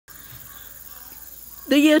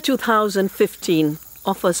The year 2015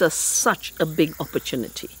 offers us such a big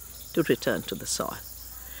opportunity to return to the soil.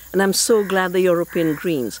 And I'm so glad the European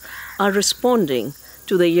Greens are responding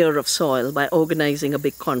to the Year of Soil by organizing a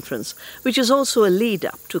big conference, which is also a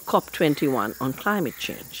lead-up to COP21 on climate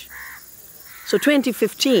change. So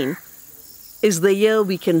 2015 is the year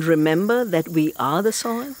we can remember that we are the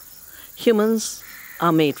soil. Humans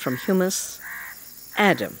are made from humus.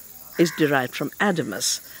 Adam is derived from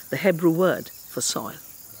Adamus, the Hebrew word for soil.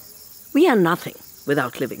 We are nothing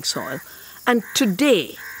without living soil, and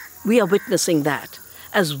today we are witnessing that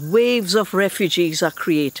as waves of refugees are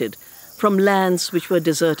created from lands which were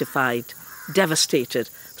desertified, devastated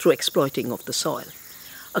through exploiting of the soil.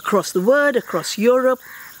 Across the world, across Europe,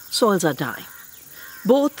 soils are dying,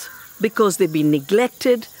 both because they've been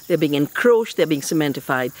neglected, they're being encroached, they're being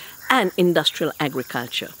cementified, and industrial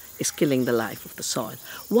agriculture is killing the life of the soil,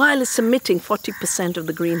 while it's emitting 40% of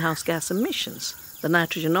the greenhouse gas emissions, the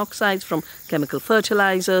nitrogen oxides from chemical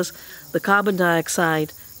fertilizers, the carbon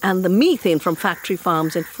dioxide, and the methane from factory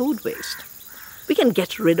farms and food waste. We can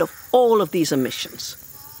get rid of all of these emissions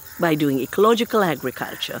by doing ecological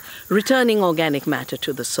agriculture, returning organic matter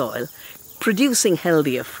to the soil, producing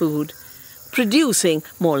healthier food, producing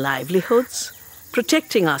more livelihoods,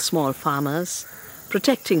 protecting our small farmers,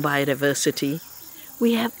 protecting biodiversity.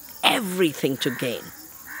 We have everything to gain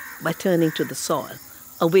by turning to the soil,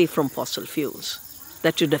 away from fossil fuels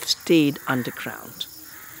that should have stayed underground.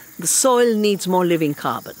 The soil needs more living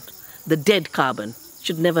carbon. The dead carbon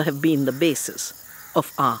should never have been the basis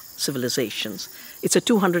of our civilizations. It's a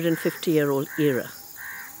 250-year-old era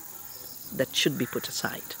that should be put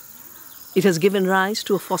aside. It has given rise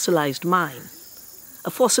to a fossilized mind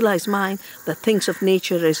that thinks of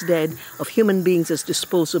nature as dead, of human beings as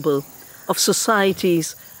disposable, of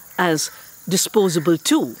societies as disposable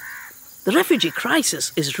too. The refugee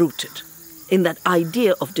crisis is rooted in that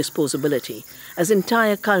idea of disposability, as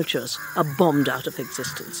entire cultures are bombed out of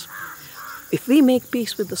existence. If we make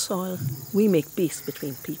peace with the soil, we make peace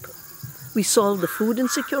between people. We solve the food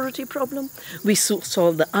insecurity problem, we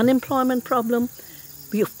solve the unemployment problem,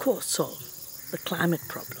 we of course solve the climate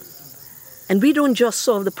problem. And we don't just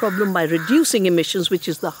solve the problem by reducing emissions, which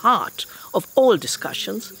is the heart of all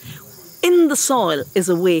discussions. In the soil is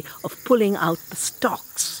a way of pulling out the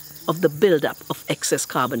stocks of the buildup of excess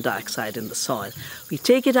carbon dioxide in the soil. We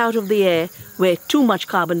take it out of the air where too much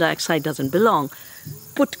carbon dioxide doesn't belong,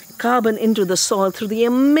 put carbon into the soil through the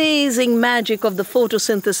amazing magic of the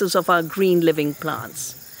photosynthesis of our green living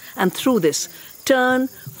plants. And through this, turn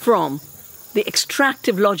from the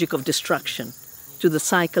extractive logic of destruction to the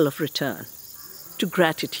cycle of return, to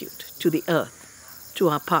gratitude, to the earth, to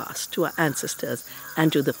our past, to our ancestors,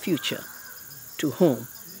 and to the future, to whom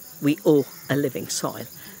we owe a living soil.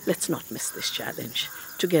 Let's not miss this challenge.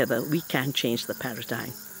 Together, we can change the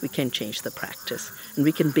paradigm, we can change the practice, and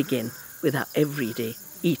we can begin with our everyday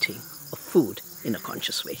eating of food in a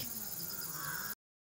conscious way.